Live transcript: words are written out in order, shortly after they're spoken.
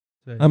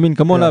I mean,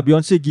 come on Yeah. lah.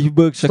 Beyonce give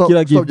birth,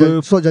 Shakira give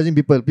birth. Stop judging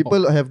people.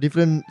 People have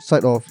different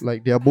side of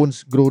like their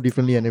bones grow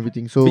differently and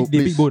everything. So Big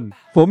please, bone.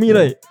 For me,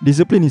 right,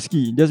 discipline is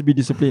key. Just be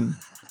disciplined.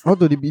 how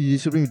to be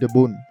disciplined with the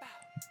bone?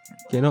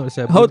 Cannot.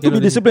 How to be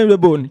disciplined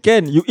with the bone?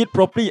 Can you eat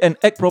properly and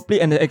act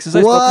properly and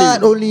exercise What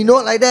properly? only?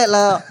 Not like that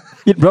lah.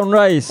 Eat brown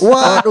rice.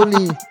 What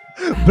only?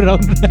 Brown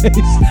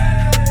rice.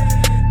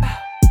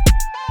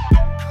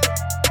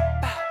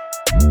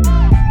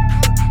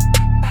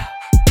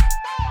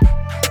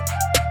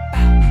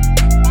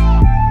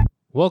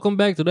 Welcome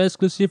back to the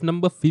exclusive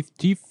number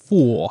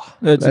 54.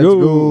 Let's Let's go.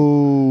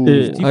 go.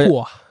 Hey,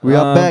 54. We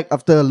are back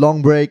after a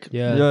long break.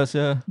 Yeah. Yes,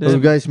 yeah. You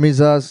guys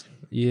miss us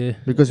Yeah.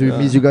 because we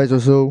miss you guys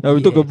also.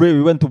 We took a break.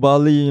 We went to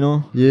Bali, you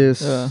know.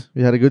 Yes, Yeah.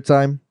 we had a good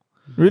time.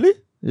 Really?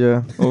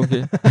 Yeah,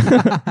 Okay.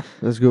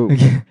 let's go.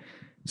 Okay.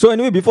 So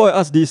anyway, before I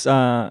ask this,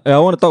 I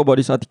want to talk about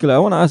this article. I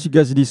want to ask you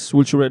guys this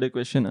would you rather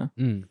question.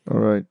 All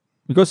right.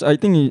 Because I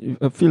think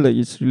I feel like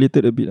it's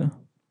related a bit.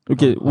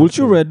 Okay, How would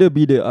you so? rather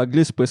be the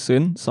ugliest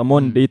person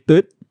someone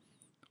dated,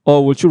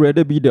 or would you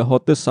rather be the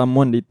hottest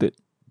someone dated?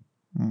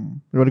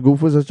 You want to go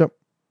first, Achap?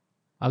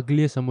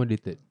 Ugliest someone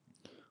dated.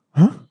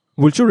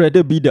 Would you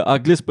rather be the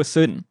ugliest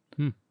person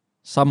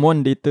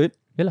someone dated,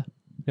 Yalah.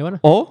 That one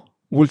lah. or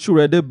would you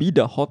rather be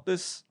the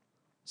hottest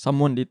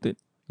someone dated?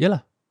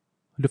 Yalah.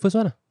 The first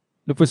one lah.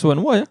 The first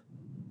one, why?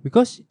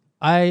 Because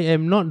I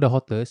am not the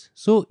hottest.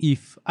 So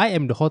if I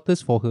am the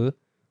hottest for her,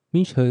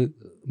 means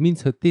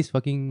her taste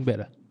fucking bad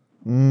lah.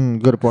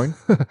 Got a point.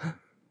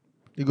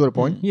 You got a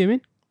point. Yeah,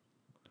 man.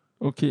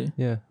 Okay.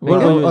 Yeah. Well,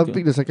 I'll okay.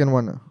 pick the second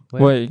one.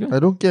 Why? I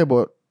don't care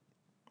about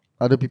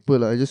other people.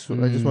 I just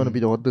want to be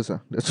the hottest.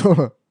 That's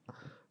all.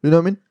 You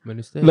know what I mean?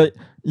 Understand? Like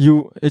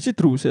you actually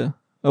true, sir.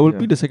 I will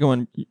Yeah. pick the second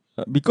one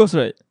because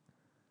right.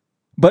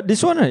 But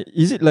this one right,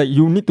 is it like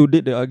you need to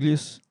date the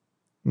ugliest?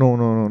 No.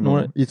 No,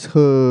 right? It's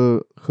her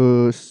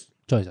choice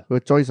lah.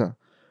 her choice.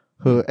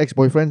 Her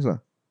ex-boyfriends.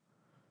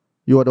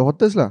 You are the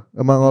hottest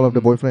among all of the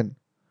boyfriend.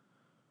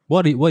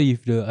 What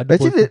if the other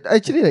boyfriend-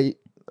 Actually, like,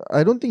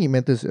 I don't think it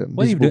matters.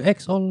 What if the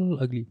ex all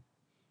ugly?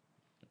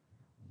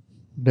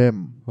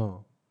 Damn.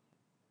 Oh.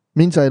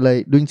 Means I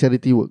like doing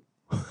charity work.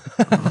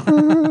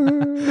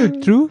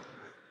 True.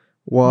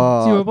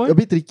 Wow. See my point? A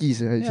bit tricky,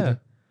 sir, actually. Yeah.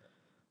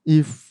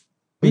 If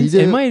Means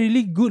either- am I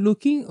really good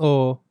looking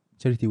or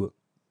charity work?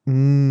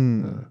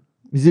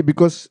 Is it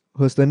because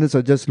her standards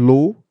are just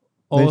low?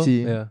 Or Let's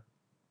see. yeah.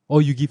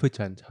 Or you give her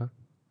chance, huh?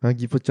 I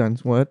give a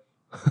chance. What?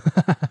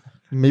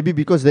 Maybe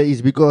because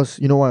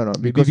you know why or not?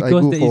 Maybe Because I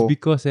because go that for is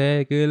because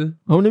girl.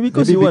 How many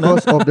because maybe you want?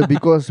 because of the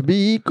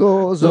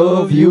because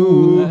of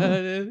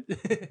you.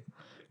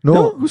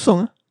 No, Whose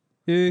song?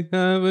 I Whose think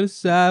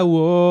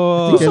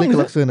song Kelly is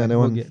Clarkson that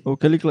one. Forget. Oh,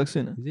 Kelly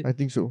Clarkson. Is it? I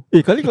think so.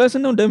 Hey, Kelly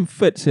Clarkson now damn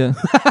fat, yeah.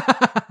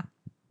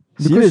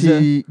 Because Serious,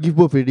 she give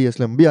birth already,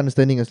 Aslam. Be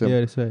understanding, Aslam. Yeah,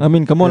 that's right. I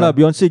mean, come on Yeah. lah.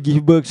 Beyonce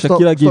give birth,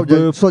 Shakira give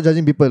birth. Stop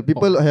judging people.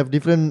 People have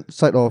different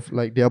side of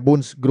like their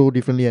bones grow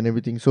differently and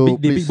everything. So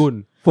big please,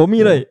 bone. For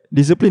me, right,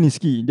 discipline is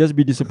key. Just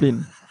be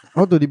disciplined.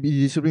 how to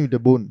be disciplined with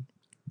the bone?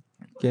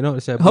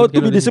 Cannot. How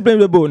to be disciplined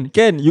with the bone?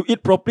 Can you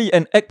eat properly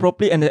and act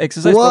properly and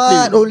exercise What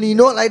properly? only?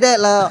 Not like that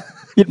lah.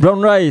 Eat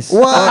brown rice.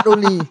 What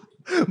only?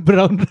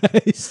 Brown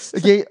rice.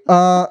 Okay.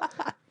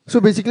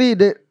 So basically,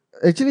 that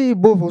actually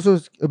both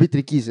also a bit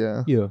tricky,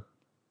 yeah. Yeah.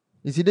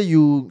 It's either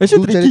you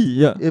Actually do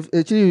tricky, yeah.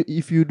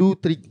 If you do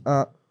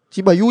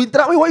Chiba, you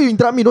interrupt me. Why you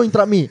interrupt me? Don't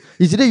interrupt me.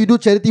 It's either you do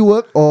charity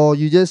work or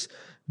you just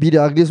be the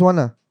ugliest one,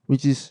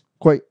 which is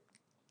quite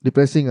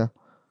depressing.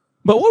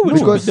 But why would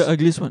you Because- pick the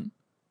ugliest one?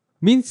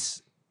 Means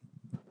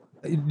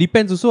it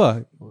depends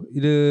also.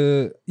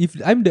 If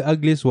I'm the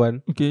ugliest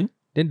one, Okay.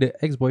 then the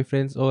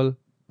ex-boyfriends all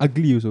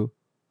ugly also.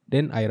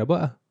 Then I rabak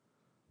ah.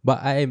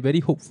 But I am very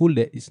hopeful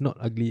that it's not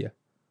ugly.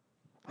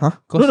 Huh?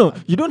 No.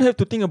 You don't have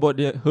to think about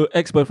her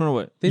ex-boyfriend or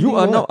what. Then You think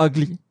are about now what?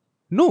 ugly.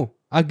 No,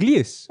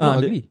 ugliest. Ah,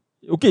 Not the- ugly.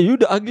 Okay, you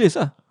the ugliest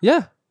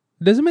Yeah,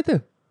 doesn't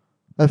matter.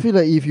 I feel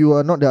like if you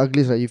are not the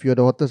ugliest, if you are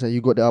the hottest,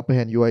 you got the upper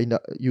hand. You are I don't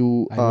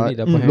are need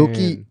the upper low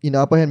key hand. in the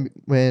upper hand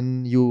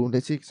when you,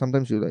 let's say,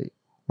 sometimes you like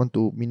want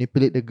to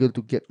manipulate the girl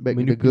to get back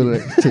with the girl.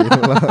 Right?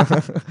 No lah.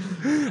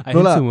 I No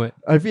lah. handsome what?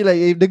 I feel like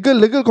if the girl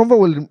confirm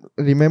will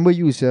remember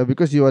you,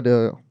 because you are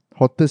the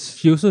hottest.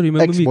 She also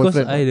remember me because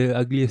Ex-boyfriend. I the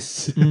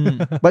ugliest.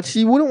 But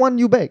she wouldn't want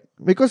you back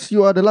because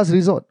you are the last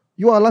resort.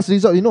 You are last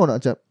resort, you know or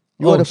not, chap?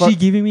 You are the she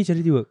giving me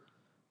charity work.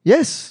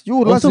 Yes, you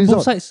last Also resort.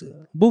 both sides,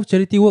 both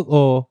charity work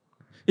or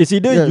It's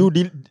either Yeah. you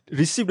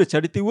receive the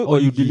charity work Or or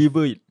you you give.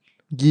 deliver it.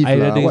 Give I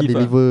lah, rather what give,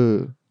 deliver?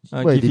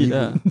 Why Give it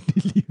deliver?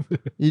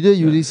 Either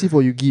you receive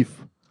or you give.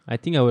 I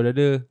think I would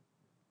rather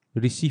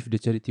receive the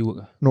charity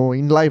work. No,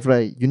 in life,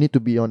 right, you need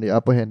to be on the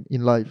upper hand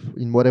in life,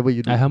 in whatever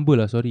you do. I humble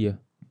lah, sorry.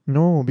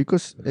 No,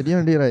 because at the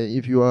end of the day, right,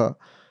 if you are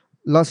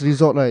last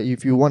resort, right,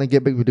 if you want to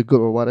get back with the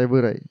girl or whatever,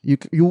 right, you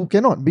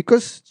cannot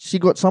because she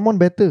got someone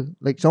better,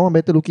 like someone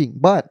better looking.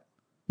 But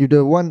if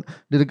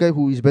the guy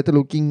who is better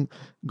looking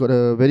got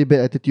a very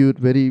bad attitude,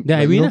 Then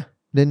I win lah.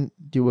 then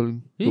you will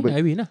go back.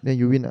 I win lah. Then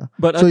you win.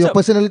 But So your Acap,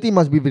 personality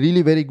must be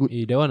really very good.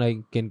 That one I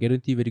can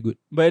guarantee very good.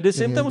 but at the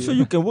same Yeah, time also yeah.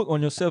 you can work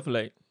on yourself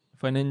like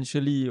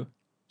financially.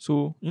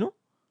 So you know,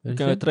 you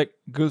can Understand? attract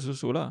girls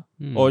also lah,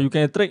 Hmm. or you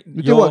can attract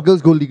You think what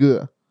girls gold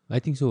digger? I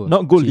think so.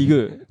 not gold Actually.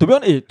 digger.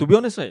 To be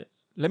honest, right?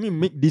 Let me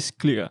make this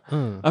clear.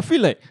 I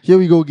feel like Here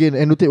we go again.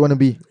 Annotate wanna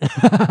be.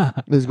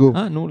 Let's go.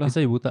 no lah. That's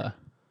why you buta.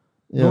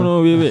 Yeah.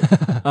 No, wait.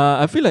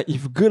 I feel like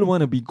if girl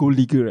wanna be gold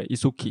digger, right,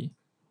 it's okay.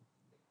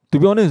 To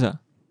be honest,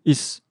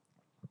 it's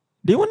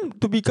they want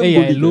to become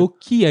gold digger. Low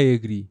key I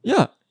agree.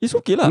 Yeah, it's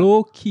okay lah.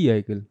 Low key I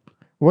agree.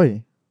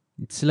 Why?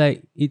 It's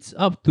like it's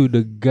up to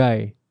the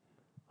guy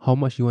how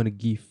much you want to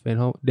give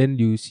and how then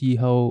you see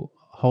how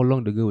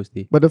long the girl will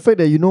stay. But the fact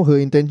that you know her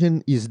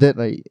intention is that,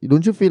 right?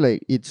 Don't you feel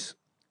like it's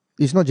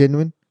not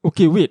genuine?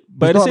 Okay, wait.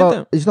 But at the It's same not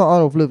time, it's not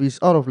out of love. It's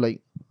out of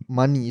like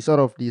money. It's out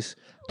of this.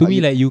 To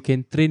me, like you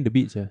can train the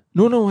bitch.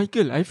 no,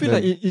 Michael. I feel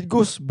Then- like it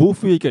goes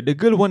both ways. The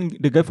girl want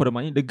the guy for the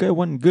money. The guy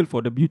want girl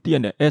for the beauty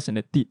and the ass and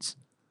the tits.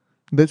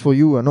 That's for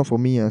you, not for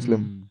me, Aslam.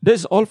 Mm.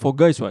 That's all for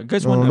guys, what?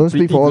 Guys want No, a don't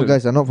speak pretty for all girl.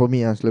 guys, not for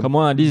me, Aslam. Come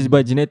on, this is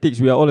by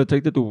genetics. We are all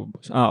attracted to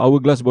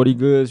hourglass body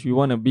girls. We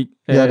want a big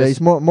ass. Yeah, there is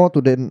more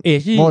to that.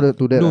 Actually, More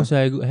to that. no, so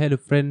I had a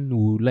friend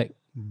who like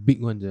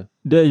big ones.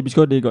 That is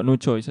because they got no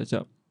choice.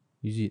 Acap.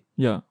 Is it?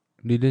 Yeah.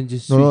 They didn't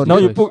just No, switch Now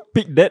the you choice.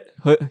 pick that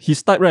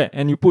his type, right,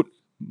 and you put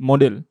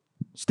model.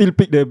 Still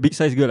pick the big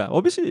size girl lah.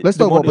 Obviously. Let's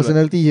the talk about model, right?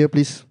 personality here,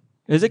 please.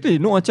 Exactly.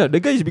 No, Acap.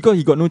 The guy is because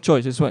he got no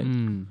choice. That's why.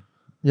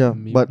 Yeah,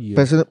 Maybe, but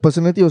yeah.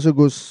 personality also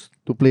goes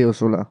to play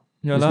also lah.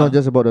 Yeah It's lah. not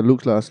just about the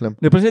looks lah, Aslam.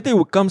 The personality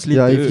comes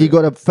later. Yeah, if he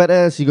got a fat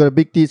ass, he got a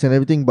big tits and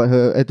everything, but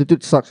her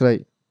attitude sucks,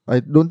 right? I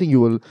don't think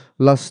you will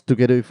last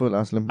together with her,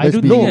 lah, Aslam. I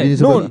don't be think that-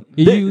 reasonable.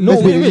 No,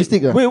 Let's be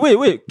realistic, ah.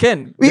 wait.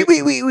 Ken. Wait.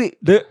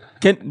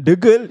 The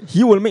girl,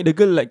 he will make the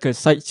girl like a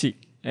side chick,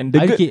 and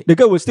Okay. the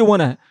girl will still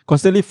wanna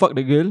constantly fuck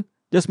the girl.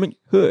 Just make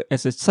her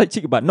as a side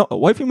chick, but not a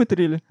wifey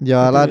material.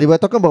 Yeah lah, they were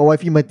talking about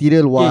wifey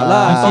material. Okay What?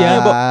 lah, I'm see, talking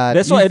ah. about.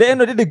 That's why at the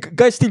end of the day, the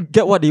guys still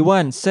get what they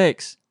want,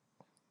 sex.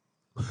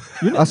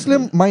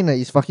 Aslam mind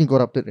is fucking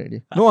corrupted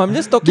already. No, I'm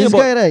just talking This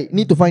about. guy right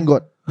need to find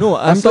God. No,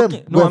 I'm Aslam,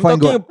 talking. go No, and I'm find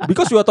talking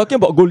because we are talking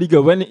about gold digger.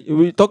 When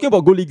we talking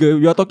about gold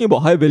digger, we are talking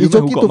about high value It's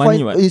men okay who to got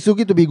money. find. Right? It's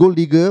okay to be gold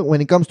digger when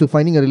it comes to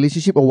finding a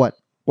relationship or what?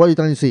 What are you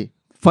trying to say?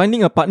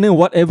 Finding a partner,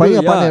 whatever. Finding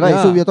a yeah, partner, right?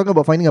 yeah. So we are talking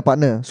about finding a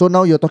partner. So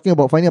now you're talking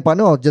about finding a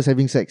partner or just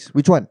having sex?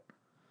 Which one?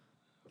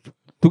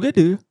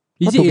 Together.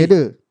 Is Not it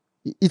together.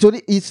 It's only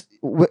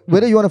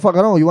whether you want to fuck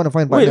around or you want to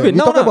find partner. Wait, We're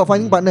now talking lah. about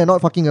finding partner,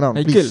 not fucking around.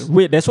 Michael, Please.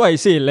 wait. That's why I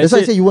say. That's why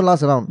I say you won't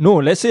last around. No,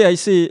 let's say I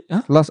say.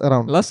 Huh? Last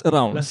around. Last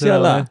around. Last Sial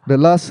lah. The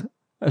last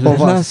The of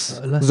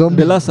last. us.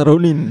 Zombie. The last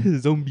Ronin.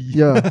 zombie.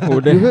 Yeah. Oh,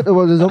 You damn. heard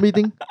about the zombie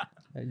thing?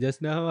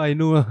 Just now I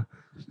know.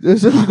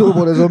 Just you know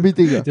about the zombie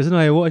thing. Ah? Just now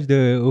I watched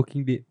the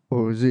Walking Dead.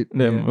 Oh, is it?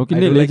 Damn. Yeah. Okay, I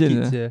Dead don't like legend.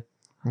 kids, yeah.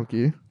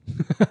 Okay.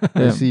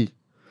 Damn. I see.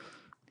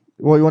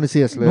 What you want to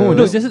say, Aslam? No,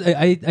 No, just- just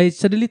I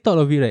suddenly thought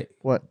of it, right?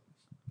 What?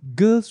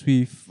 Girls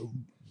with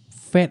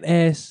fat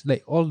ass,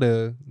 like all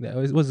the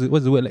what's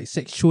the word, like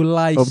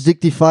sexualized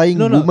Objectifying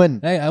no, woman.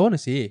 I want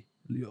to say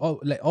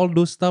all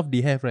those stuff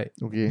they have, right?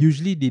 Okay.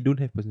 Usually they don't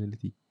have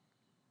personality.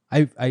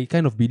 I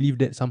kind of believe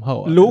that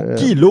somehow. Low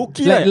key.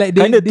 like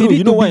they, Kinda they true. need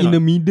You know to why? be in not? the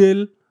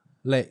middle,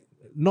 like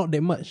not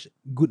that much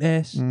good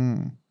ass.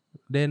 Mm.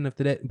 Then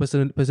after that,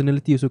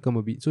 personality also come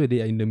a bit. So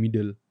they are in the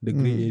middle, the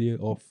gray Mm. area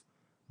of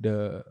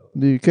the.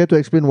 Do you care to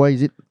explain why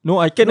is it? No,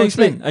 I can No, it's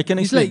explain. like- I can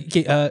It's explain.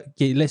 like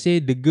okay, let's say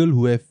the girl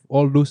who have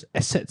all those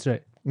assets,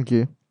 right?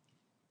 Okay.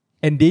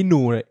 And they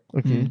know, right?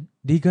 Okay.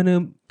 They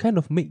gonna kind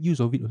of make use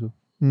of it also.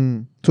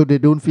 Mm. So they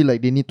don't feel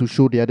like they need to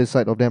show the other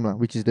side of them, lah,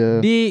 which is the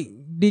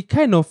They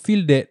kind of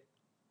feel that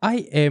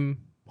I am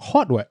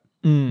hot. What?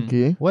 Mm.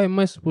 okay. Why am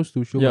I supposed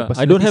to show Yeah, my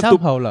I don't personality have to-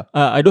 somehow lah?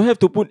 I don't have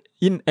to put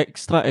in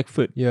extra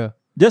effort. Yeah.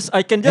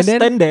 I can just And then-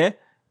 stand there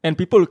and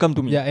people will come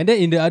to me. Yeah, and then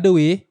in the other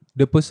way,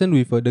 the person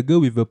with the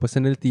girl with a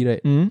personality,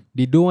 right? Mm.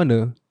 They don't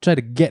wanna try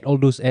to get all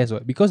those ass,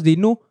 what? Because they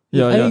know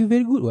Yeah, I yeah.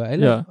 very good, what?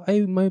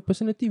 My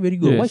personality very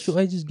good. Why Yes. should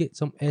I just get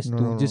some ass No,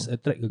 to no, no. just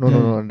attract a No,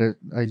 girl? no, no.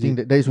 I think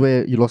that is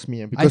where you lost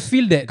me. I Because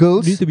feel that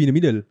girls- you need to be in the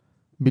middle.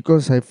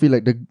 because I feel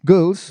like the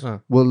girls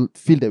Ah. will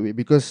feel that way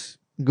because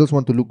girls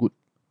want to look good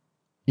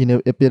in a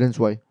appearance.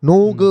 Why?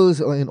 No girls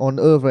on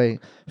earth right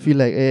feel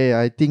like, hey,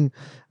 I think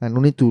I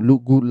don't need to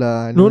look good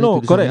lah. I No, don't need no,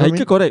 to do correct. something."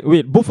 You know Correct.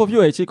 Wait, both of you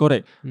are actually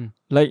correct. Mm.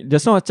 Like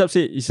just now, Achap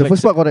said it's what I mean? The like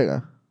first part correct.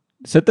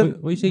 certain.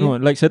 What you say No,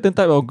 like certain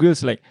type of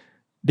girls, like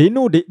they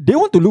know they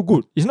want to look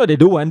good. It's not they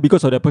don't want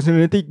because of their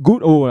personality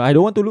good. Oh, I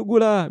don't want to look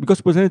good lah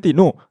because personality.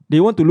 No,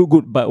 they want to look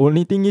good, but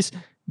only thing is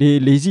they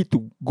lazy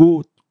to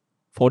go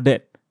for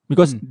that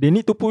because they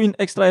need to put in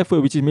extra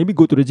effort, which is maybe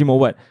go to the gym or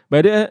what.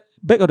 But the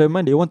back of their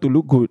mind, they want to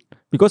look good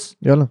because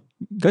Yeah lah.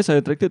 guys are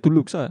attracted to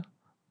looks. Like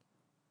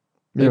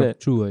Yeah. that.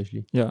 True,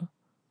 actually. Yeah.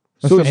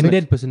 That's So just And like-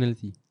 then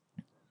personality.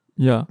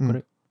 yeah. Mm.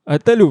 Correct. I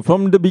tell you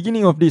from the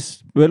beginning of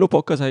this Velo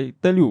podcast, I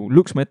tell you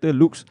looks matter.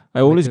 Looks.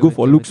 I always Matter, go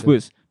for matter, looks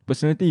matter. first.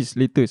 Personality is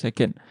later,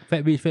 second.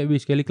 Fat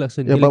bitch, Kelly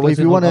Clarkson. Yeah, Kelly but if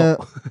Clarkson you all wanna,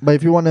 out. but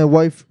if you wanna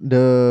wife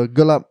the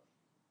girl up,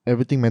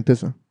 everything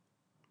matters.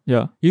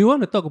 Yeah. You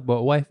want to talk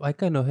about wife? I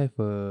kind of have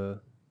a.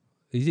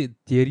 Is it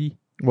theory?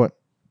 What?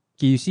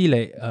 Okay, you see,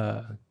 like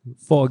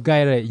for a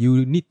guy, right,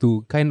 you need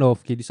to kind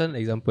of. Okay, this one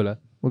example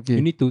lah. Okay.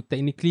 You need to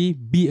technically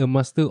be a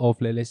master of,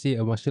 like, let's say,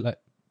 a martial art.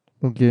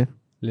 Okay.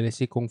 Like, let's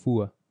say Kung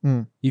Fu.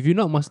 Hmm. If you're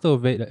not master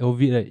of it,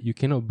 right, you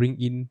cannot bring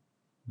in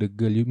the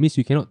girl. You means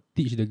you cannot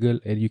teach the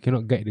girl and you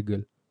cannot guide the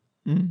girl.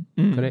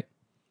 Correct?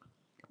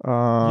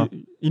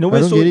 In a I way,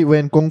 don't so get it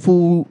when Kung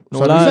Fu.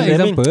 No suddenly- lah, It's that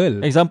an mean- example.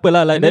 example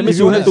lah. Like And that then means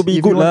if you you have to wanna- be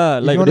if good you wanna- lah.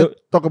 if Like you wanna the,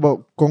 talk about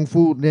Kung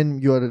Fu, then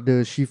you are the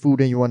Shifu,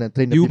 then you want to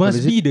train the You people. must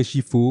is it? be the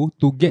Shifu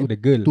to get the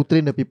girl. To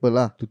train the people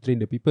lah. To train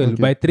the people.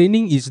 Okay. By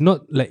training is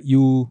not like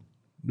you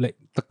like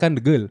tekan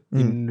the girl. Mm.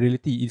 In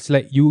reality, it's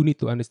like you need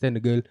to understand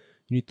the girl.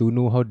 You need to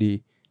know how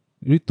they.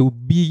 You need to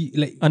be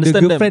like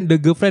Understand them. the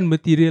girlfriend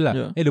material lah.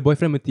 Yeah. The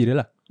boyfriend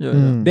material lah. yeah,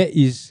 Mm. That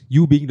is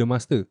you being the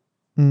master.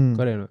 Mm.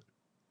 Correct or not?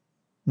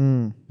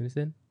 Mm.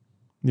 Understand?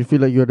 You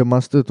feel like you are the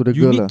master to the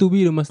You girl need lah. to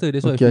be the master.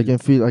 That's what Okay, I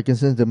feel. I can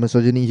sense the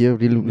misogyny here.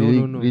 Really,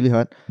 No. really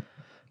hard.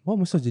 What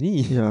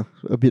misogyny? Yeah,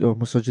 a bit of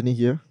misogyny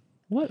here.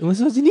 What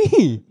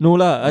misogyny? No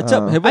lah,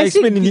 Acap Ah. haven't I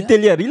explained in said-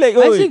 detail yet. Relax.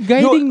 I oi. said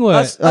guiding You-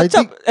 what? I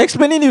Acap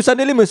explaining you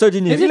suddenly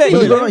misogyny. Exactly. Relax. No,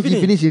 Hey, no, let no, me he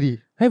finish. finished already.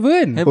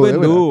 Heaven. Haven't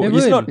haven't though. ah? It's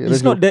Haven't. not. Okay, It's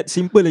let's not go. that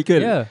simple,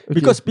 Ikel. Yeah.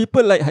 Because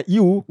people like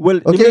you will.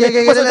 Okay, they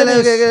may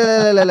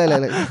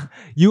like okay.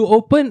 You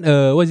open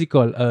what's it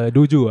called?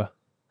 Dojo.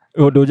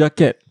 Oh, Doja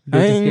Cat.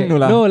 Dojo I cat. no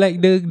lah. No, like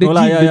the No gym,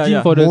 lah, yeah, the yeah, gym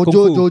yeah. for the Kung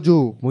Mojo Fu. Jojo.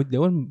 That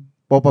one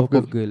Pop-up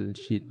Pop-up girl.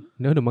 Shit.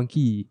 That one the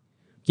monkey.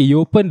 Okay, you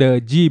open the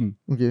gym.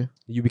 Okay.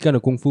 You become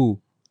a Kung Fu.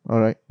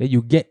 Alright. Then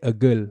you get a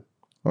girl.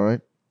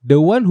 Alright.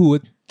 The one who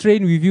would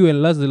train with you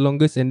and last the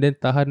longest and then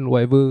tahan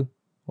whatever,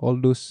 all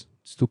those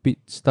stupid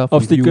stuff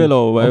with Obstacle you.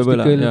 or whatever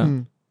lah. Obstacle. Yeah.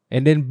 Mm.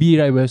 And then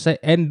be right website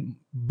and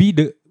be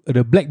the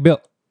black belt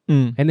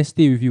Mm. and then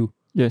stay with you.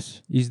 Yes.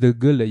 Is the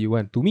girl that you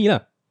want. To me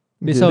lah.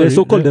 That's Okay. how The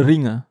so called the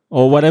ring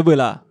or whatever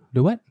lah. The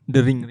what?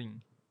 The ring.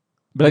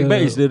 Black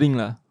belt is the ring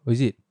lah. What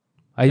is it?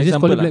 I just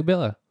call Example it lah. black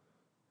belt lah.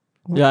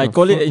 Yeah, I the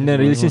call fuck it in is a going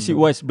on relationship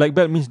now? wise. Black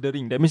belt means the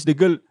ring. That means the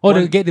girl. Oh,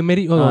 they want- get the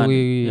married. Oh, Ah,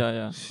 wait. Yeah,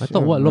 yeah. I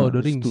thought what Lord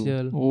of the These Rings. two.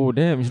 Sial. Oh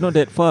damn, it's not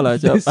that far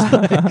lah. Jap.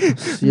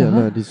 Yeah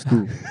lah, these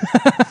two.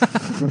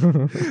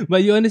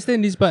 But you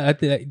understand this part. I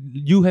think like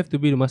you have to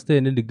be the master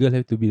and then the girl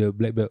have to be the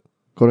black belt.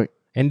 Correct.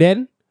 And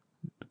then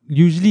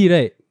usually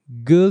right,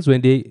 girls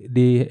when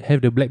they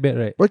have the black belt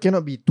right, Why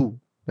cannot be two?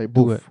 Like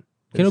both. What?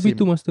 cannot be Same.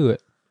 two master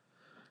right?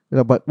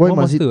 Yeah, but why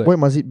One must master, it? Why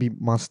must it be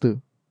master?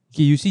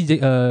 Okay, you see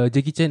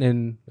Jackie Chan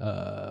and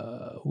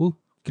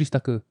Chris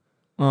Tucker.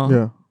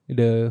 Yeah.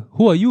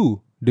 Who are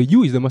you? The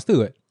you is the master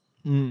right?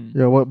 Mm.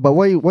 Yeah. But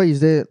why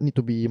is there need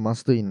to be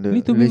master in the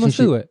Need to be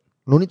relationship? master right?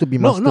 No need to be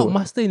master. Not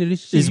master in the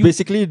relationship. It's You-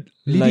 basically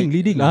leading.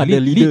 the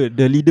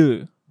Lead.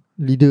 leader.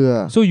 Leader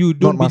lah. So you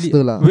Not don't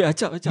master lah. Wait,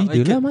 Acap.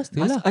 Leader lah,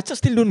 master lah. Acap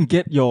still don't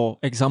get your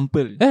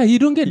example. You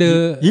don't get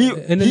the he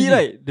analogy.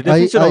 right. The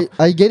definition of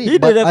I get it. he the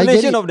But I get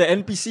definition it. of the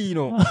NPC, you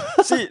know.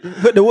 See,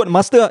 heard the word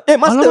master.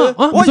 Hey, master. Alamak,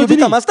 Why you misogyny.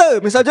 become master?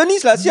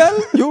 Misogynist lah, sial.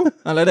 You.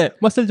 Like that.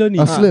 Master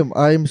Johnny. Aslam,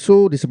 I'm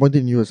so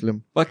disappointed in you,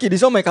 Aslam. Okay, this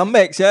one my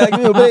comeback, sial.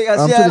 Give me a break,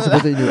 I'm so sial.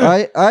 disappointed in you.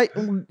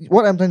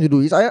 What I'm trying to do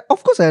is, of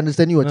course I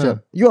understand you,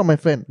 Achal. You are my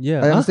friend.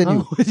 Yeah. I understand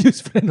you.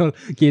 Use friend all.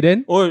 Okay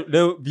then. Oh,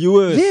 the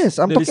viewers. Yes,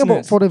 I'm the talking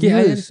about listeners. for the Okay,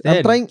 I viewers. I'm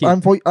understand. trying.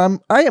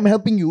 Okay. I am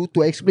helping you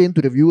to explain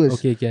to the viewers.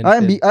 Okay,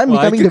 I'm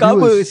Wah, becoming itu the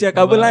cover, viewers. sial.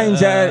 Cover line,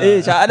 sial.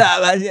 Syahadat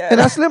lah, sial. And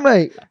Aslam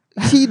like,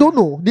 he don't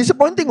know.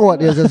 Disappointing or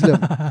what? Yes, Aslam.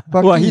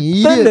 Wah, Fucking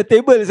he turned the idiot.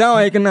 table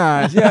sama I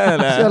kena. Sial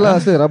Sial lah. lah,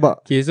 Aslam, rabak.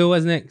 Okay, so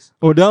what's next?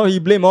 Oh, now he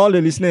blame all the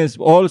listeners.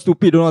 All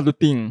stupid, don't know how to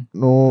think.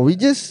 No, we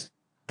just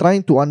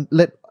trying to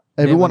let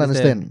everyone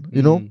understand. understand.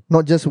 You know, Mm.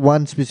 not just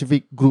one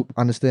specific group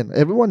understand.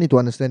 Everyone need to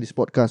understand this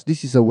podcast.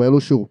 This is a Wello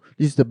show.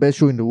 This is the best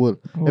show in the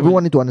world. Oh.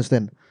 Everyone need to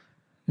understand.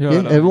 Yeah,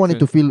 Okay? lah, Everyone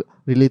need to betul. feel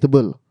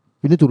relatable.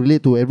 We need to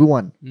relate to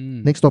everyone.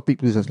 Next topic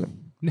please, Aslam.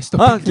 Next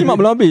Ah, topic. Kimak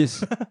belum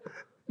habis.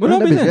 Belum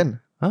habis kan?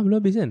 Belum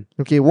habis kan?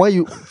 Okay, why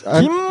you?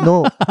 Kim?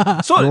 No.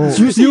 So No.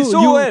 you see,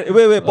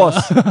 wait,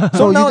 pause.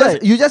 So So now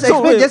you just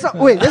so explain.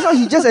 wait. Just now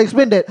he just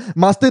explained that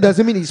master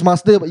doesn't mean it's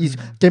master, but it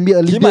can be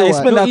a leader. Kimak what.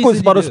 explain No, aku he's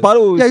a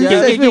separuh-separuh. Yeah, you sial.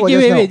 just explain what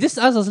just now. Wait. Just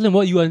ask Aslam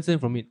what you understand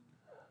from it.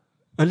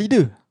 A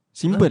leader.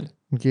 Simple.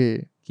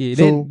 Okay. Okay,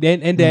 So-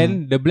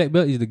 then the black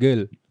belt is the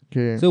girl.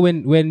 Okay. So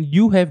when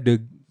you have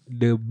the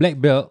black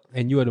belt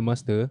and you are the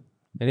master,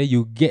 and then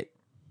you get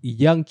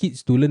young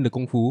kids to learn the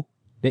kung fu,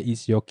 that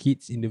is your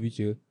kids in the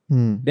future.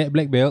 That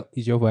black belt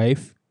is your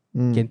wife,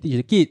 can teach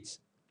the kids.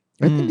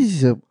 I think this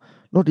is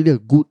not really a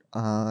good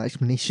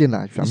explanation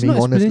lah. If I'm It's being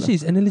not honest. explanation,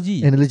 it's analogy.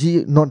 Analogy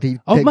not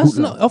that Must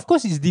good not, of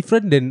course, it's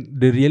different than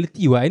the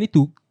reality. What I need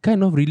to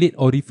kind of relate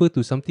or refer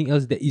to something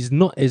else that is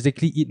not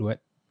exactly it.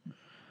 What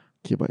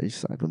Okay, but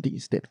I don't think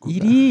it's that good.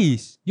 it lah.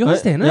 is. You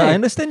understand, Yeah, I right?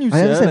 understand you.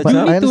 I understand, sial, but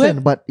macam- need I to understand,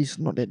 have- but it's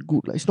not that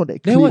good. Like, it's not that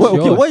Then clear. what's Why,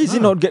 okay, yours? why is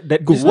it not get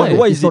that good? That's why.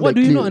 Why is It's it? not What that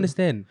do you clear. not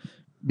understand?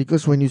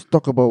 Because when you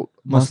talk about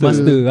Master.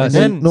 master, and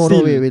then, And no, still-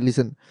 wait,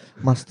 listen,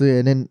 master,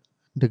 and then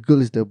the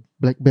girl is the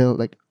black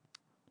belt. Like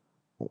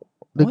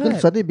the girl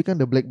What? suddenly become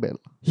the black belt.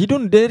 He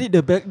don't dare it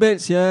the black belt,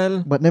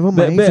 sial. But never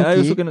Black mind. belt, It's I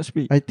okay. also cannot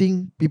speak. I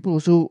think people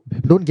also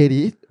don't get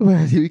it. Well,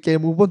 we can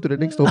move on to the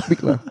next topic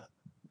lah.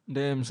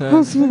 Damn,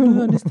 What sial. do you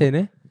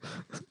understand?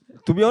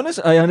 To be honest,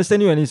 I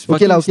understand you and it's Okay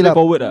fucking lah, okay lah.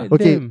 straightforward lah.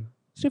 Okay. Damn.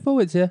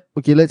 Straightforward, sir.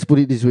 Okay, let's put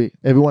it this way.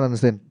 Everyone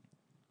understand.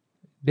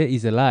 That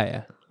is a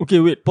lie. Okay,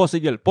 wait. Pause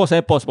again.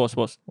 Pause.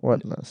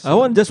 What?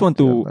 I just want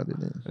to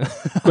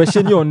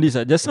question you on this.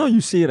 Just now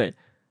you say, right,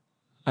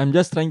 I'm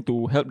just trying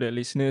to help the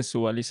listeners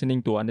who are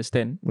listening to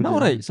understand. Okay. Now,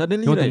 right,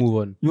 suddenly, You want right, to move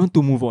on. you want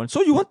to move on.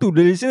 So you want to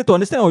the listener to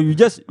understand, or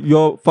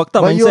your fucked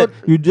up But mindset,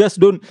 you just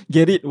don't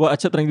get it what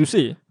Achap trying to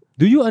say.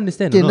 Do you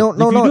understand? Okay, or not?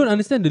 no, If no. you don't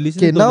understand, the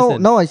listener Okay, don't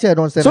understand. now I say I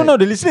don't understand. So right? now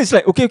the listener is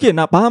like, okay,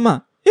 nak faham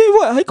ah. Hey,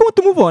 what? I want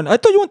to move on. I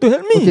thought you want to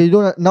help me. Okay, you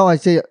don't. Now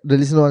I say the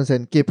listener don't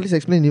understand. Okay, please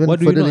explain even What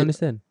do you further. not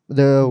understand?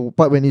 The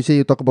part when you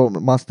say you talk about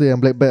master and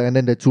black belt, and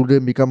then the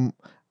children become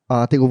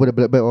take over the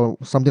black belt or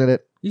something like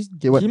that. It's,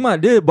 Okay, what?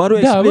 Kimak, dia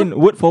baru Dah, explain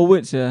word for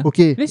word, yeah.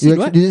 Okay, Let's you, see,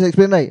 what? you just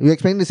explain right. You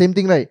explain the same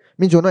thing right.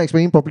 Means you're not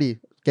explaining properly.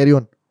 Carry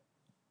on.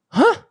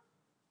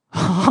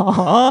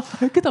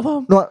 Kau tak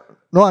faham.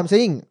 No, I'm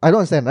saying I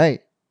don't understand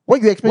right. What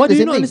you explain What the do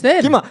you same not thing.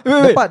 understand? Kimak,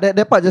 wait.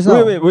 That part just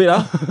now. Wait,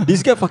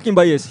 this guy fucking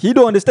biased. He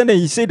don't understand that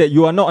he say that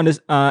you are not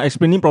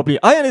explaining properly.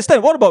 I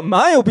understand. What about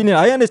my opinion?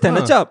 I understand.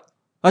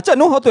 Achap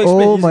know how to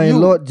explain. Oh It's my you.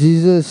 Lord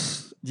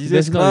Jesus.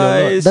 Jesus That's not your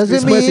Lord. Christ. Does it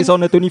Christmas mean- is on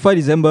the 25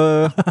 December.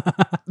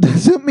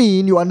 Doesn't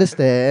mean you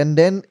understand.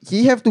 Then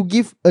he have to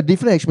give a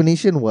different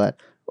explanation. What?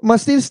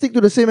 Must still stick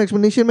to the same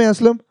explanation, man,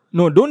 Aslam?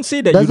 No, don't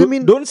say that. Doesn't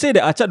mean- Don't say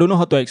that Achap don't know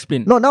how to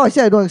explain. No, now I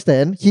say I don't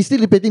understand. He's still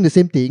repeating the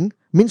same thing.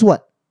 Means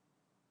what?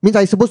 Means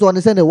I supposed to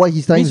understand that what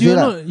he's trying Means to say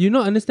lah. you're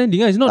not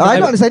understanding. It's not. I that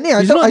don't understanding. I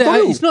It's told not that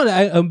you. It's not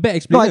that I'm bad No,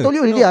 explainer. I told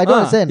you already. No, I don't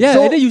understand. yeah,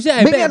 so and then you say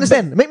I make me bet-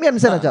 understand. Make me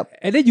understand, Ajab.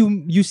 And then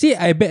you say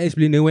I bad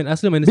explainer when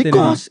Aslam understand.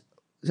 Because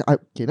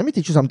okay, let me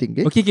teach you something.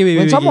 Okay. Okay, wait.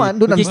 When someone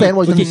don't understand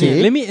what you're trying to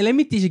say. Let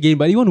me teach again.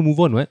 But you want to move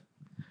on, what?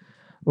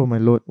 Oh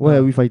my Lord,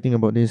 why are we fighting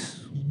about this?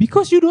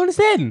 Because you don't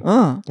understand.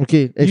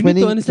 Okay, You need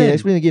explaining. to understand. Okay,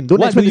 explain again. Don't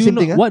What explain do the you same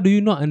not, thing. What do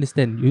you not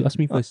understand? You ask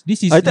me first.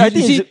 This is I think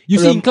you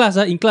it's, see in class,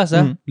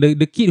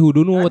 the kid who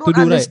don't know I what to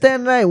don't do, right?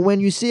 understand, right?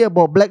 When you say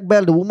about black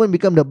belt, the woman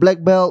become the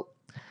black belt,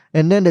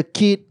 and then the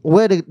kid.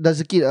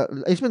 Does the kid?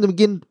 Explain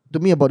again to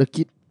me about the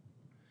kid.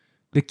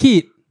 The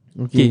kid.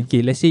 Okay. Okay.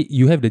 Let's say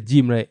you have the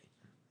gym, right?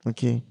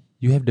 Okay.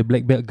 You have the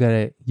black belt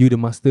guy, right? You the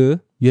master.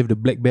 You have the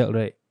black belt,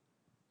 right?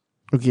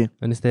 Okay.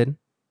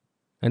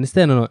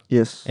 Understand or not?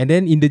 Yes. And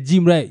then in the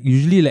gym, right?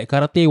 Usually like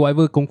karate,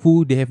 whatever, kung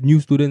fu, they have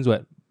new students,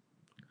 what?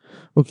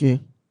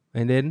 Okay.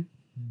 And then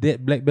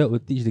that black belt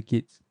will teach the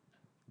kids.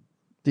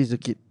 This is the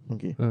kid.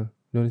 Okay. You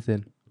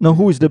understand? Now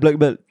who is the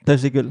black belt?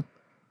 That's the girl.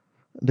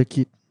 The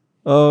kid.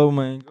 Oh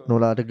my god. No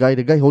lah. The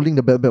guy holding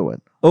the black belt.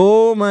 What?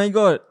 Oh my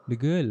god. The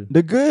girl.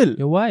 The girl.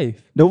 Your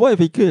wife. The wife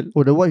he killed.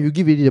 Oh, the wife you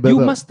give it the black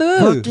You belt. master.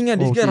 Fucking hell,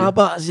 this guy Okay.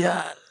 rabak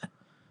sial.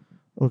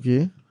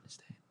 Okay.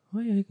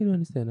 Why I can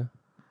understand?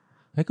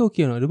 I can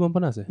okay or not? Demam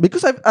panas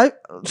Because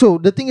so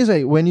the thing is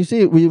right, when you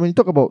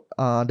talk about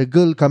the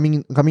girl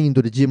coming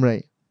into the gym,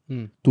 right,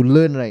 to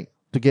learn, right,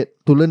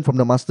 to learn from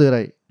the master,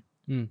 right.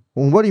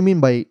 What do you mean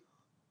by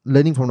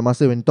learning from the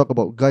master when you talk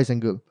about guys and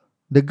girl?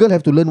 The girl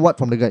have to learn what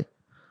from the guy?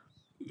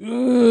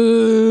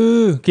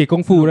 Okay,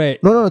 kung fu, right?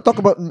 No. Talk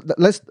about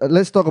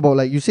let's talk about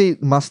like you say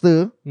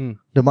master.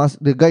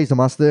 The guy is the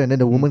master, and then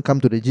the woman come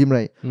to the gym,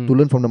 right, to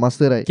learn from the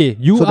master, right. Okay,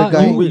 you So the are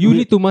guy- you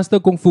need to master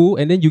kung fu,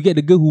 and then you get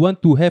the girl who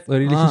want to have a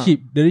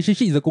relationship. The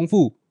relationship is the kung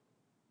fu.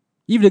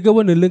 If the girl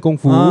want to learn kung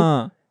fu,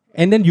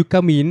 and then you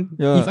come in,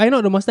 Yeah. if I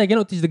not the master, I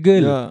cannot teach the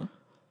girl. Yeah.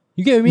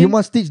 You get what I mean? You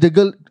must teach the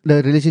girl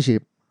the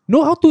relationship.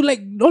 know how to like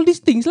all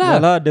these things lah.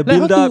 Yeah lah, the Like,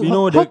 build how up, to- you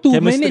know, how the to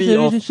chemistry manage the of-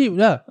 relationship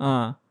lah.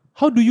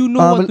 How do you know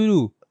what to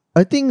do?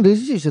 I think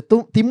relationship is a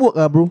teamwork,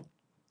 bro.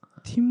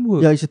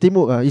 Teamwork. Yeah, it's a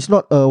teamwork. It's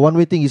not a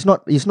one-way thing. It's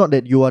not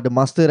that you are the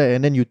master, right,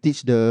 and then you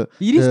teach the.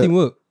 It is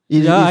teamwork.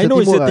 Yeah, I know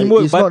it's a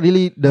teamwork, It's but not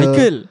really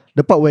Haikal,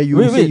 the part where you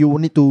Wait, say wait. you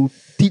need to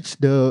teach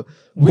the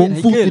Wait, kung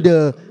fu to Haikal. the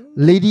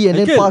lady and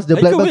then Haikal, pass the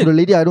black Haikal, belt to wait. the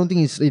lady. I don't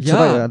think it's right.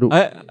 yeah, Bro.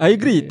 I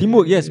agree.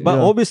 Teamwork, yes, but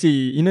Yeah.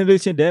 obviously in a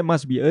relation there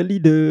must be a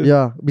leader.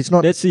 Yeah, it's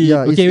not. That's it.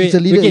 Yeah, Okay, it's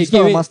a leader. wait, it's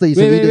not a master. It's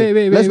a leader.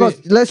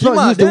 Let's not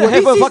use the word.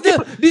 Have a This is fucking.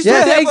 this is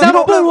Yeah, the have a-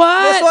 example. That's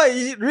What? why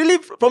is it really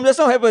from just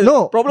now have a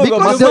No, problem with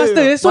because master.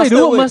 master, that's why the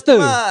word word. master.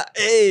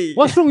 Hey.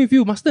 What's wrong with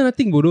you? Master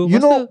nothing, bodoh. You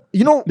Master.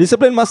 know.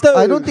 Discipline master.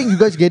 I don't think you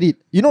guys get it.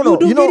 You know,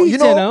 You don't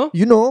get it, now.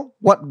 you know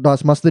what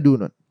does master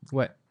do? Not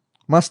What?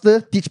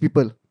 master teach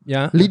people.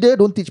 Yeah. Leader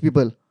don't teach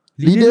people.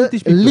 Leader don't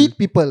teach people. lead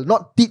people,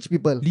 not teach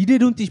people. Leader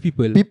don't teach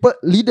people.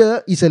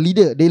 Leader is a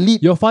leader. They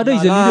lead. Your father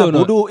is a leader or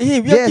not? Bodoh. Hey,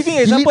 we are Yes, giving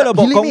he example lead-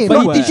 about he lead Kung me, Fu. but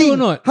he what? teach you or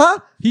not? Huh?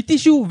 He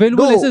teach you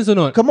valuable No. lessons or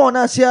not? Come on,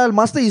 Sial.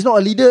 Master is not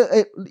a leader.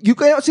 You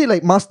cannot say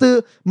like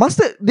master.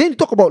 Then you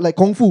talk about like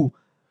kung fu.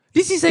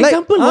 This is Like-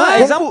 example, Ah,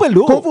 what? example,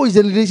 though. Kung fu is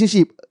a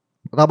relationship.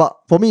 Rabak.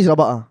 For me, it's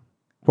rabak.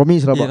 For me,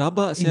 it's Yeah, rabak.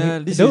 rabak, sial.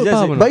 This Daud is just.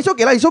 faham or not? But it's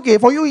okay lah. It's okay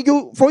for you.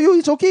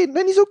 It's okay.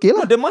 Then it's okay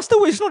No, lah. the master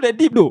way is not that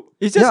deep though.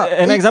 It's just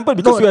Yeah, an example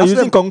because no, we are ask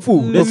using them. Kung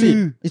Fu. That's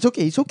it. It's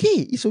okay. It's okay.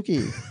 It's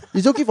okay.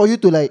 It's okay for you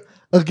to like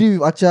agree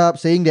with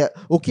Achap saying that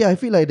okay, I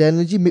feel like the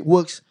analogy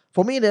works.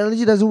 For me, the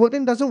analogy doesn't work.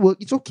 Then it doesn't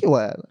work. It's okay.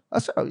 Well,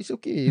 Achap, it's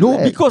okay. No,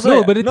 Relax. because No,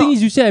 like, but the thing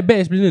is, you say I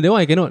bad explainer. That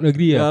one I cannot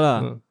agree. Yeah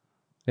lah.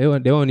 That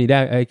one only.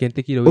 That I can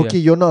take it away.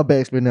 okay, you're not a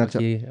bad explainer, Achap.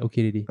 Okay,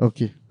 already.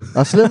 Okay.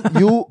 Aslam,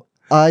 you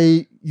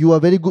You are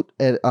very good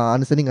at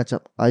understanding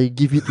Achap. I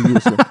give it to you,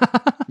 Aslam.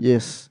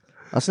 Yes.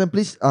 Aslam,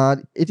 please.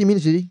 80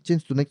 minutes already.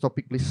 Change to next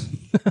topic, please.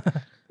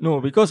 No,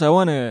 because I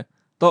wanna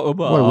talk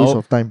about What a waste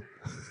of time.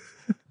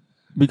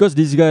 because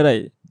this guy,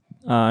 right,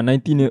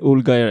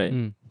 19-year-old guy, right,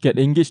 Mm. get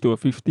engaged to a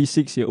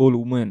 56-year-old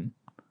woman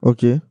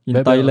Okay. in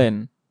Bad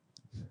Thailand.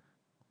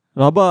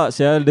 Rabak,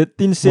 the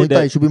teen Muay said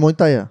Thai. that Should be Muay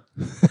Thai.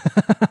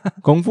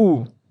 Kung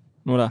Fu.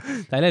 No lah.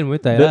 Thailand Muay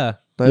Thai The- lah.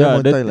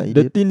 Thailand Muay Thai the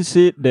idiot. teen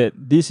said that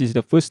this is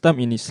the first time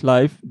in his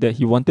life that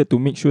he wanted to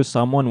make sure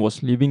someone was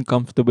living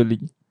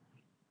comfortably.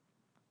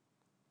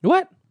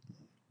 What?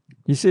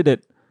 He said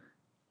that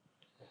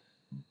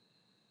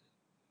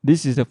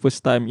this is the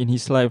first time in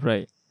his life,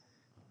 right,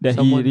 that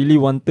Someone- he really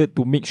wanted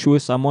to make sure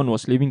someone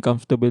was living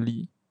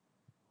comfortably.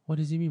 What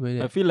does he mean by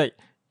I that? feel like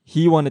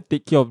he want to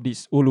take care of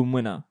this old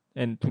woman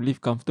and to live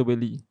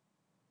comfortably.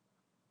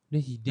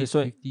 Then he did That's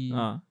why 50.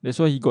 that's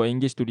why he got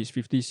engaged to this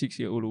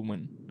 56-year-old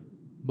woman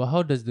But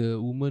how does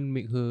the woman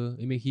make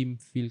him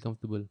feel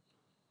comfortable?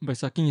 by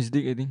sucking his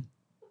dick, I think.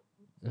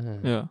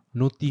 Yeah.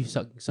 No teeth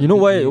suck. You know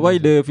dick why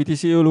never. the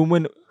 56-year-old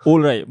woman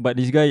old, right? But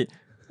this guy,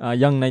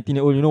 young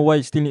 19-year-old, you know why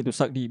he still need to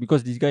suck dick?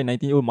 Because this guy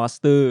 19-year-old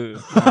master.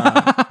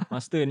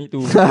 Master need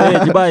to,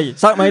 hey, Jibai,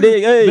 suck my dick,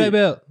 hey. Black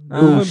belt. The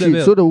Oh woman black shit.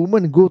 belt. So the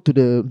woman go to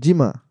the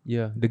gym.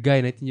 Yeah, the guy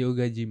 19-year-old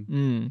guy gym.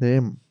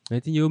 Damn.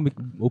 19-year-old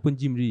open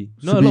gym really.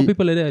 Should No, a lot of be-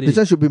 people like that. This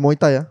one should be Muay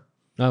Thai.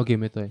 Okay,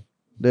 Metoy.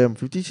 Damn.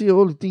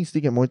 50-year-old thing still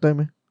get Muay Thai,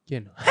 man.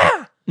 Can.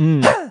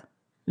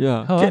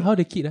 Yeah. How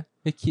the kid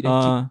The kid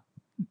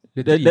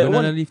the that- tree, that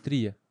banana one- leaf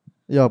tree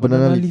Yeah,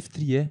 banana leaf.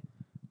 tree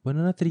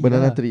Banana tree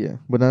Banana lah. tree.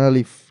 Banana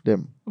leaf.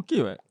 Damn.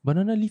 Okay, what?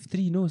 Banana leaf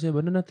tree no say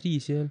banana tree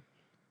sia.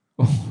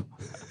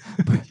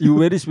 You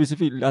very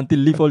specific until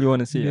leave all you want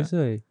to say. That's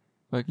why.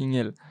 Fucking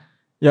hell.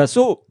 Yeah,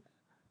 so,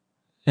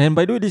 and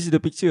by the way, this is the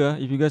picture,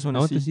 if you guys I want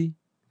want to to see. see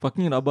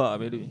Fucking rabak,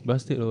 by the way.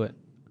 bastard or what?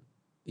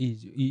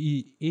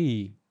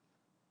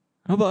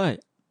 Rabak,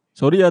 right?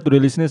 Sorry to the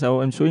listeners,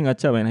 I'm showing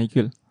Achap and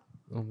Haikal.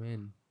 Oh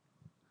man.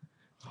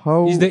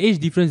 How? It's the age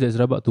difference that's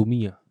rabak to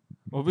me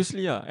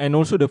Obviously, and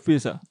also the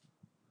face.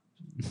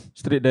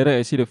 Straight direct,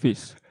 I see the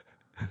face.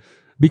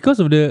 Because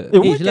of the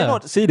Why age lah.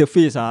 cannot say the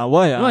face?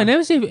 Why? No, I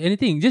never say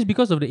anything. Just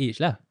because of the age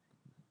lah.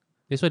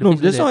 That's why the No,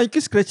 face that's like why that. I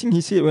keep scratching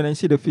his head when I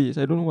see the face.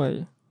 I don't know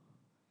why.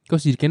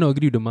 Because he cannot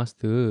agree with the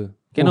master.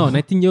 Cannot. Oh.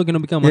 19-year-old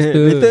cannot become Yeah,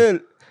 master. later,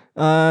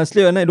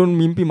 sleep at night, don't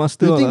mimpi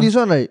master. You think this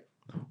one, right?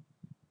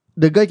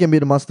 The guy can be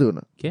the master or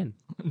not? Can.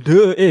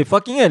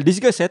 Fucking hell, this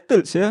guy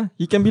settled, yeah.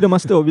 He can be the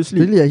master, obviously.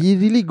 Really? He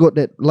really got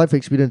that life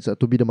experience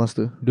to be the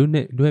master. Don't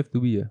have to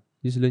be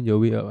Just learn your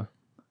way up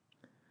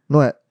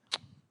No,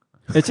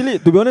 Actually,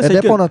 to be honest, at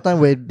that Haikal, point of time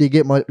where they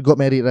got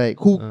married, right?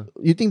 Who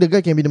you think the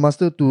guy can be the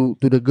master to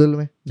the girl,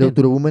 man? Can.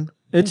 To the woman?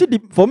 actually,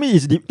 for me,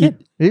 it's deep. Can.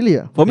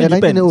 Really? For me, a it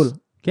depends. 19-year-old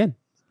Can.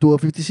 to a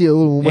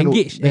 50-year-old woman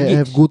Engage, who have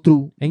engage. go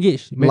through.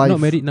 Engage. Life. Not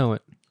married now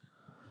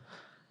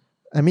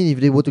I mean, if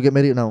they were to get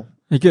married now,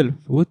 Haikal,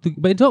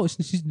 But it's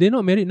not, they're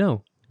not married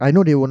now. I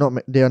know they were not.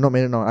 They are not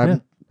married now. I'm Yeah.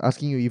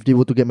 asking you if they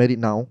were to get married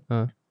now.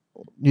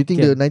 You think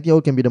Can. the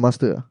 19-year-old can be the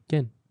master?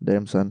 Can.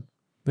 Damn son.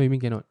 What do you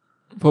mean cannot?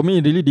 for me,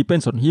 it really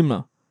depends on him,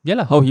 lah. Yeah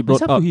lah. How he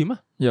brought It's up up. to him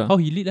Yeah. How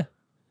he lead lah.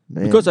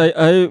 Damn. Because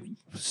I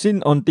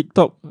seen on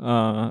TikTok,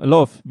 a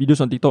lot of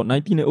videos on TikTok,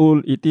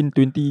 19-year-old, 18,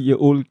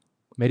 20-year-old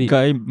Married.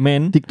 guy,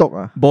 man,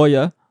 TikTok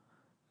boy,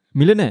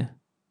 millionaire.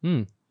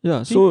 Hmm.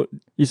 Yeah, so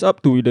it's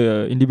up to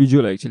the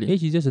individual actually.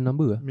 Age is just a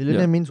number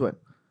millionaire means what?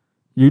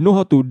 You know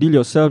how to deal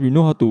yourself. You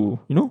know how to,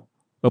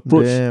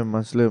 approach Damn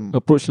Muslim.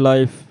 approach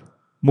life,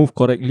 move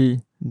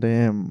correctly.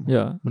 Damn.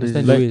 Yeah,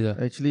 Understand like- the ways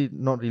Actually,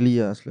 not really,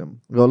 Slim.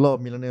 Got a lot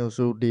of millionaires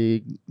also.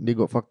 They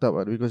got fucked up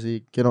because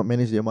they cannot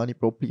manage their money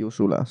properly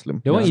also,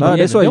 Slim. That one, Yeah. in the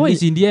That's end, why that one this-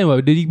 is in the end.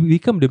 They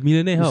become the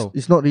millionaire how?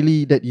 It's not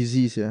really that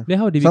easy, yeah. Then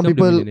how they Some become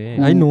people the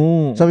millionaire? I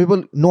know. Some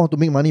people know how to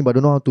make money but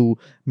don't know how to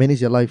manage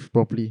their life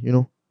properly,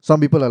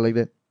 Some people are like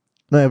that.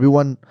 Not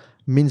everyone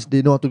means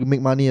they know how to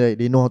make money, right?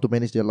 They know how to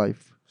manage their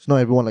life. It's not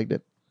everyone like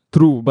that.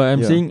 True, but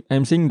I'm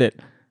Yeah. saying that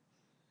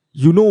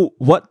you know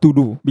what to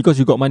do because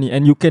you got money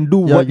and you can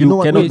do Yeah, what you know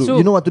what cannot Wait, do. so-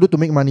 you know what to do to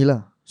make money,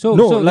 lah. So,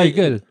 No, so like-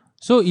 girl.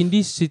 So in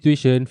this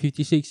situation,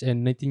 56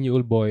 and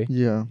 19-year-old boy,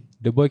 Yeah.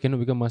 the boy cannot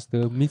become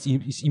master. Means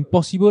it's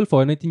impossible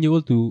for a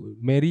 19-year-old to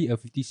marry a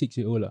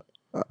 56-year-old lah.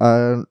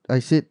 I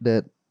said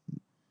that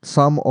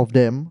some of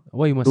them,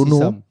 Why you must Don't say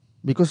know. some?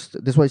 because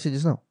that's what I said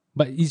just now.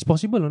 But it's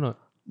possible or not?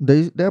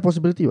 There are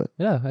possibility, what?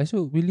 Yeah, I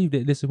also believe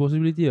that there's a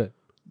possibility. Right?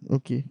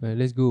 Okay.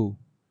 Let's go.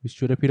 We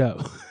should wrap it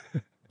up.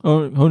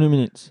 How many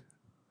minutes?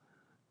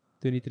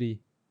 23.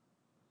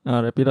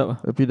 Wrap it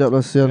up. Wrap it up,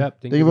 let's see.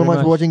 Yep, Thank you very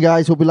much for watching,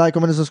 guys. Hope you like,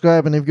 comment, and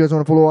subscribe. And if you guys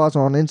want to follow us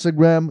on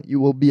Instagram, you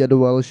will be at the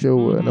Wild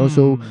Show. And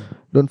also,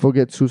 don't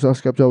forget to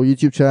subscribe to our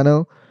YouTube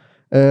channel.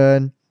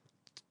 And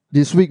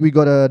this week we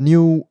got a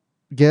new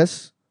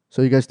guest,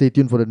 so you guys stay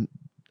tuned for the.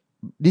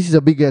 This is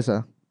a big guest,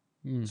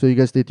 so you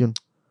guys stay tuned.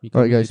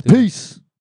 All right, guys. Peace.